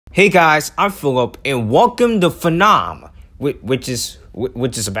Hey guys, I'm Philip, and welcome to Phenom, which is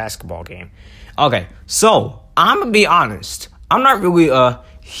a basketball game. Okay, so I'm gonna be honest. I'm not really a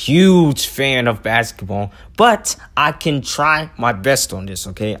huge fan of basketball, but I can try my best on this.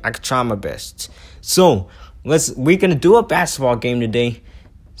 Okay, I can try my best. So we're gonna do a basketball game today.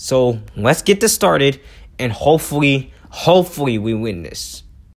 So let's get this started, and hopefully we win this.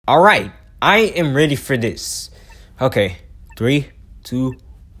 All right, I am ready for this. Okay, 3, 2,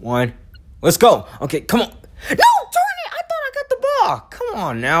 1. Let's go. Okay, come on. No, darn it. I thought I got the ball. Come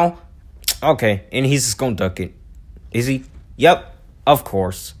on now. Okay, and he's just going to duck it. Is he? Yep, of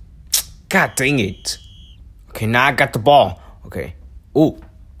course. God dang it. Okay, now I got the ball. Okay. Ooh,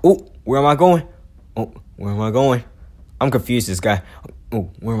 where am I going? Oh, where am I going? I'm confused, this guy. Oh,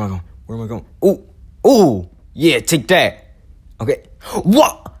 where am I going? Ooh, yeah, take that. Okay.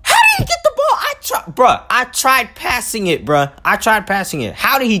 What? How did he get the ball? I tried passing it, bruh.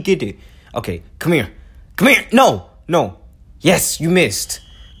 How did he get it? Okay, come here. No. Yes, you missed.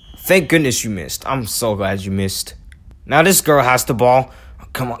 Thank goodness you missed. I'm so glad you missed. Now this girl has the ball.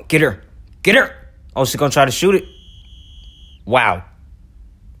 Come on, get her. Oh, she's gonna try to shoot it. Wow.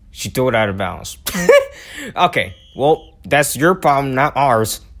 She threw it out of bounds. Okay, well, that's your problem, not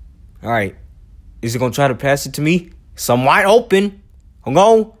ours. All right. Is he gonna try to pass it to me? So I'm wide open.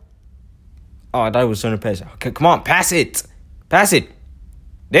 Hello? Oh, I thought it was trying to pass it. Okay, come on, pass it.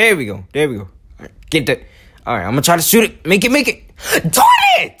 There we go. All right, get that. All right, I'm gonna try to shoot it. Make it. Darn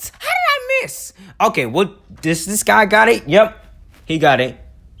it! How did I miss? Okay, well, this guy got it. Yep, he got it.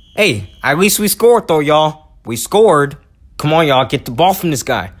 Hey, at least we scored though, y'all. We scored. Come on, y'all, get the ball from this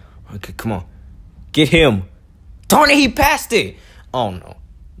guy. Okay, come on, get him. Darn it, he passed it. Oh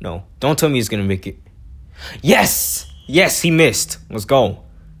no! Don't tell me he's gonna make it. Yes, he missed. Let's go.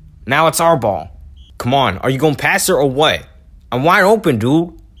 Now it's our ball. Come on. Are you going to pass her or what? I'm wide open,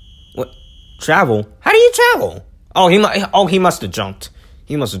 dude. What? Travel? How do you travel? Oh, he must have jumped.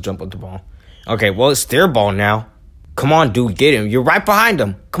 He must have jumped with the ball. Okay, well, it's their ball now. Come on, dude. Get him. You're right behind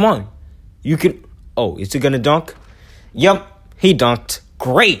him. Come on. You can... Oh, is he going to dunk? Yep, he dunked.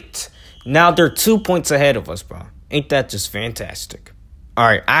 Great. Now they're 2 points ahead of us, bro. Ain't that just fantastic? All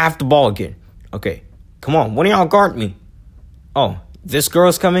right, I have the ball again. Okay, come on. One of y'all guard me. Oh, this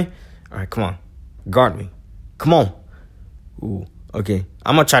girl's coming? All right, come on. Guard me. Come on. Ooh, okay.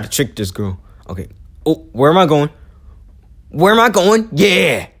 I'm going to try to trick this girl. Okay. Oh, where am I going?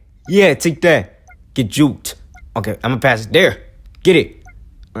 Yeah. Yeah, take that. Get juked. Okay, I'm going to pass it. There. Get it.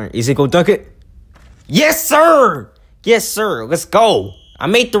 All right, is it going to dunk it? Yes, sir. Let's go. I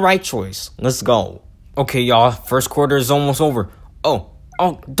made the right choice. Let's go. Okay, y'all. First quarter is almost over. Oh,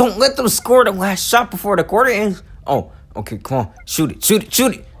 don't let them score the last shot before the quarter ends. Oh. Okay, come on. Shoot it.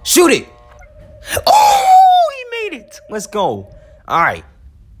 Oh, he made it. Let's go. All right.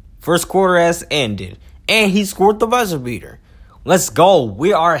 First quarter has ended. And he scored the buzzer beater. Let's go.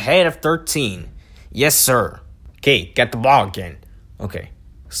 We are ahead of 13. Yes, sir. Okay, got the ball again. Okay.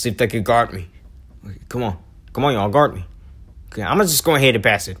 Let's see if they can guard me. Okay, come on, y'all. Guard me. Okay, I'm just going ahead and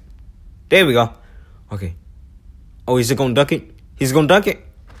pass it. There we go. Okay. Oh, is it going to dunk it? He's going to dunk it?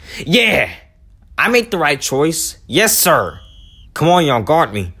 Yeah. I make the right choice. Yes, sir. Come on, y'all,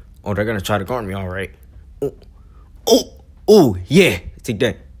 guard me. Oh, they're going to try to guard me, all right. Oh, yeah. Take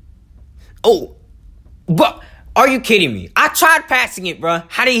that. Oh, but are you kidding me? I tried passing it, bro.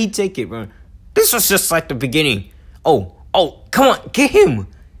 How did he take it, bro? This was just like the beginning. Oh, come on. Get him.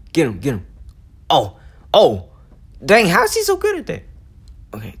 Get him. Oh. Dang, how is he so good at that?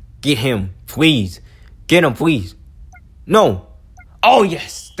 Okay, get him, please. Get him, please. No. Oh,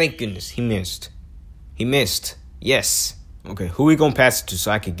 yes. Thank goodness. He missed. Yes. Okay, who we gonna pass it to so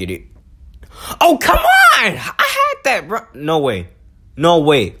I can get it? Oh, come on! I had that, bro. No way.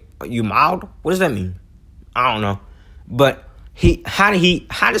 You mild? What does that mean? I don't know. But how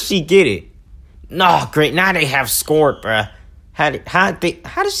did she get it? No, great. Now they have scored, bro. How did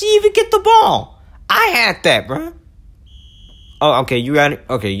she even get the ball? I had that, bro. Oh, okay, you got it?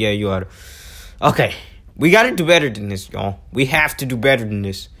 Okay, yeah, you got it. Okay, we gotta do better than this, y'all. We have to do better than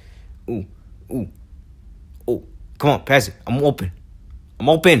this. Ooh. Come on, pass it. I'm open.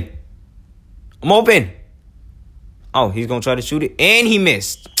 Oh, he's going to try to shoot it. And he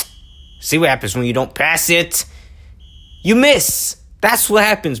missed. See what happens when you don't pass it? You miss. That's what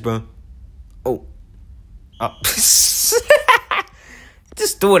happens, bro. Oh.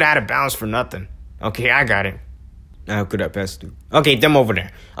 Just threw it out of bounds for nothing. Okay, I got it. Now, how could I pass it to? Okay, them over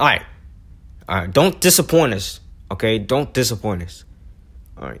there. All right. Don't disappoint us. Okay, don't disappoint us.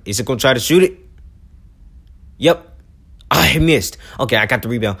 All right. Is it going to try to shoot it? Yep. I missed. Okay, I got the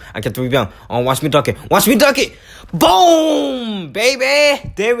rebound. Oh, watch me dunk it. Boom,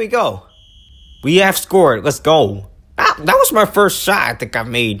 baby. There we go. We have scored. Let's go. That was my first shot I think I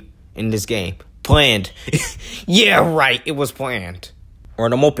made in this game. Planned. Yeah, right. It was planned. All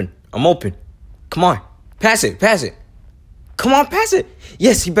right, I'm open. Come on. Pass it. Come on, pass it.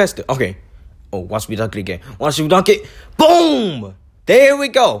 Yes, he passed it. Okay. Oh, watch me dunk it again. Boom. There we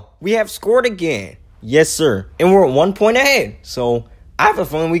go. We have scored again. Yes, sir. And we're 1 point ahead. So I have a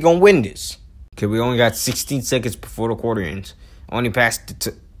feeling we're going to win this. Okay, we only got 16 seconds before the quarter ends. Only passed it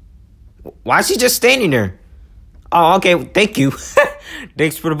to... Why is he just standing there? Oh, okay. Thank you.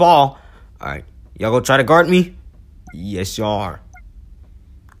 Thanks for the ball. All right. Y'all gonna try to guard me? Yes, y'all are.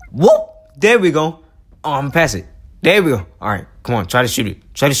 Whoop. There we go. Oh, I'm gonna pass it. There we go. All right. Come on. Try to shoot it.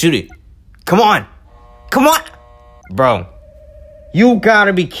 Come on. Bro. You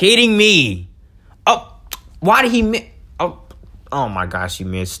gotta be kidding me. Oh, why did he miss? Oh my gosh, he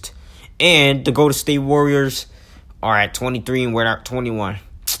missed. And the Golden State Warriors are at 23 and we're at 21.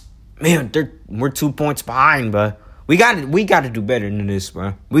 Man, we're 2 points behind, bro. We got to do better than this,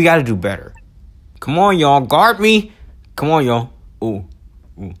 bro. We got to do better. Come on, y'all. Guard me. Come on, y'all. Ooh.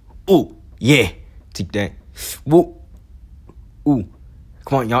 Yeah. Take that. Woo. Ooh.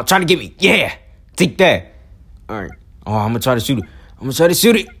 Come on, y'all. Try to get me. Yeah. Take that. All right. Oh, I'm going to try to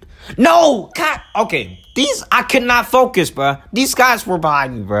shoot it. No. God. Okay. I could not focus, bro. These guys were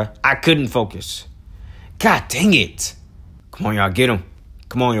behind me, bro. I couldn't focus. God dang it. Come on, y'all. Get him.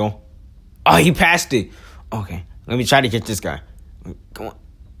 Come on, y'all. Oh, he passed it. Okay. Let me try to get this guy. Come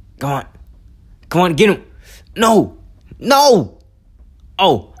on, get him. No.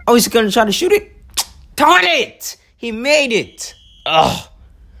 Oh, he's going to try to shoot it? Darn it. He made it. Ugh.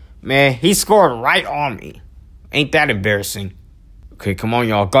 Man, he scored right on me. Ain't that embarrassing? Okay, come on,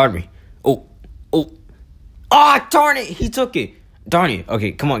 y'all. Guard me. Oh. Oh, darn it. He took it. Darn it.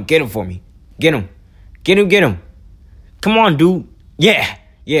 Okay, come on. Get him for me. Get him. Come on, dude. Yeah.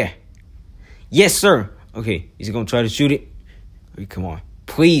 Yes, sir. Okay, he's going to try to shoot it. Okay, come on.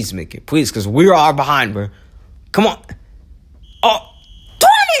 Please make it. Please, because we are behind, bro. Come on. Oh,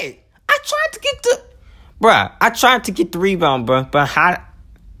 darn it. I tried to get the rebound, bro. But how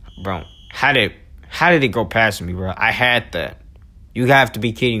did it go past me, bro? I had that. You have to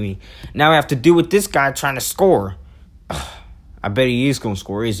be kidding me. Now I have to deal with this guy trying to score. Ugh, I bet he is going to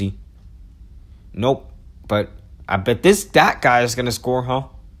score, is he? Nope. But I bet that guy is going to score, huh?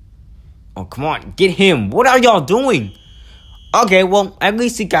 Oh, come on. Get him. What are y'all doing? Okay, well, at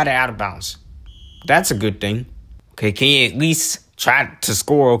least he got it out of bounds. That's a good thing. Okay, can you at least try to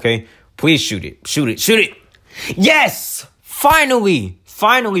score, okay? Please shoot it. Yes! Finally.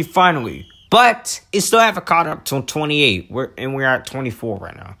 But it still haven't caught up to 28. We're at 24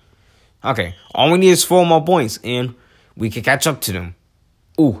 right now. Okay, all we need is 4 more points, and we can catch up to them.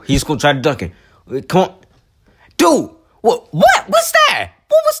 Ooh, he's going to try to dunk it. Come on. Dude, what? What's that?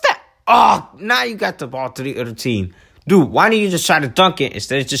 What was that? Oh, now you got the ball to the other team. Dude, why don't you just try to dunk it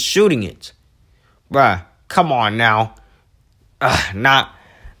instead of just shooting it? Bruh, come on now. Now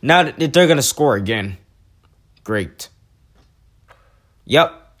that they're going to score again. Great.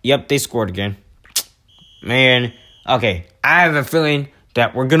 Yep, they scored again. Man, okay. I have a feeling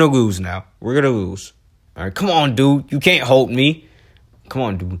that we're going to lose now. We're going to lose. All right, come on, dude. You can't hold me. Come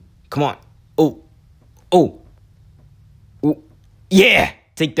on, dude. Come on. Oh. Yeah,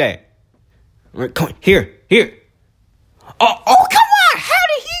 take that. All right, come on. Here. Oh, come on. How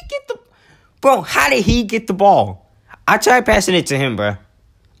did he get the ball? I tried passing it to him, bro.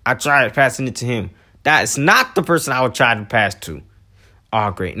 That's not the person I would try to pass to.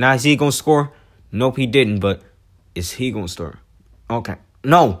 Oh, great. Now, is he going to score? Nope, he didn't, but is he going to score? Okay.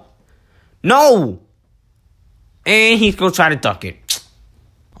 No. And he's going to try to dunk it.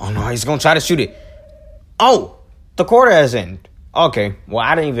 Oh, no, he's going to try to shoot it. Oh, the quarter has ended. Okay, well,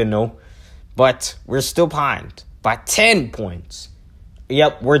 I didn't even know. But we're still behind by 10 points.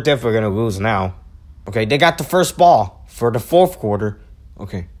 Yep, we're definitely going to lose now. Okay, they got the first ball for the fourth quarter.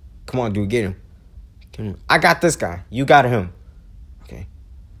 Okay, come on, dude, get him. I got this guy. You got him. Okay.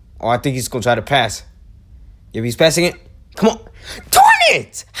 Oh, I think he's going to try to pass. If he's passing it, come on. Darn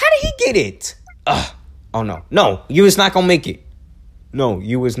it! How did he get it? Oh, no. No, you was not going to make it. No,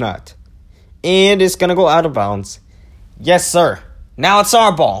 you was not. And it's going to go out of bounds. Yes, sir. Now it's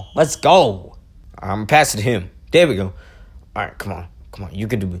our ball. Let's go. I'm passing to him. There we go. All right, come on. You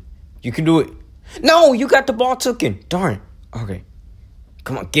can do it. No, you got the ball taken. Darn. Okay.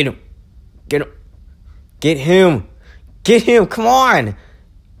 Come on, get him. Get him. Come on.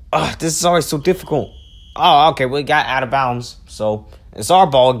 This is always so difficult. Oh, okay. We got out of bounds. So it's our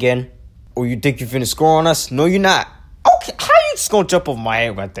ball again. Or you think you're finna score on us? No, you're not. Okay, how you just gonna jump over my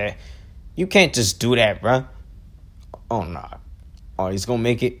head right there? You can't just do that, bruh. Oh, no. Oh, he's gonna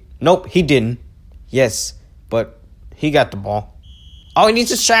make it. Nope, he didn't. Yes, but he got the ball. Oh, he needs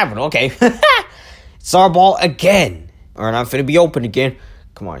to travel. Okay. It's our ball again. All right, I'm finna be open again.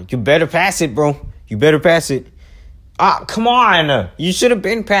 Come on, you better pass it, bro. You better pass it. Ah, come on. You should have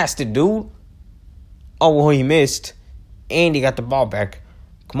been past it, dude. Oh, well, he missed. And he got the ball back.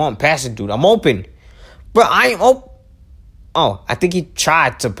 Come on, pass it, dude. I'm open. Bro, I ain't open. Oh, I think he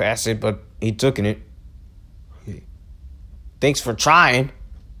tried to pass it, but he took it. Thanks for trying.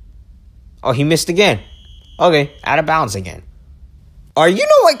 Oh, he missed again. Okay, out of bounds again. All right, you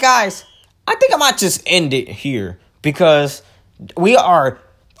know what, guys? I think I might just end it here because we are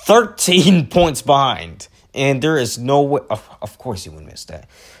 13 points behind. And there is no way. Of course, you would miss that.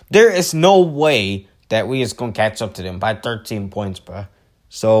 There is no way that we is going to catch up to them by 13 points, bro.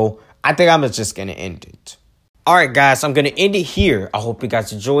 So I think I'm just going to end it. All right, guys, I'm going to end it here. I hope you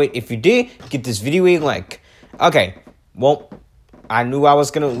guys enjoyed. If you did, give this video a like. Okay, well, I knew I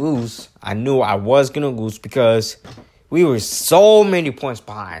was going to lose. I knew I was going to lose because we were so many points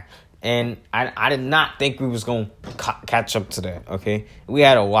behind. And I did not think we was going to catch up to that, okay? We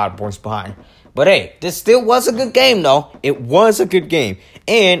had a lot of points behind. But, hey, this still was a good game, though. It was a good game.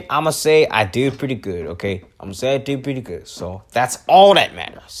 And I'm going to say I did pretty good, okay? I'm going to say I did pretty good. So, that's all that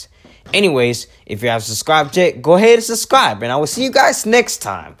matters. Anyways, if you haven't subscribed yet, go ahead and subscribe. And I will see you guys next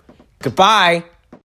time. Goodbye.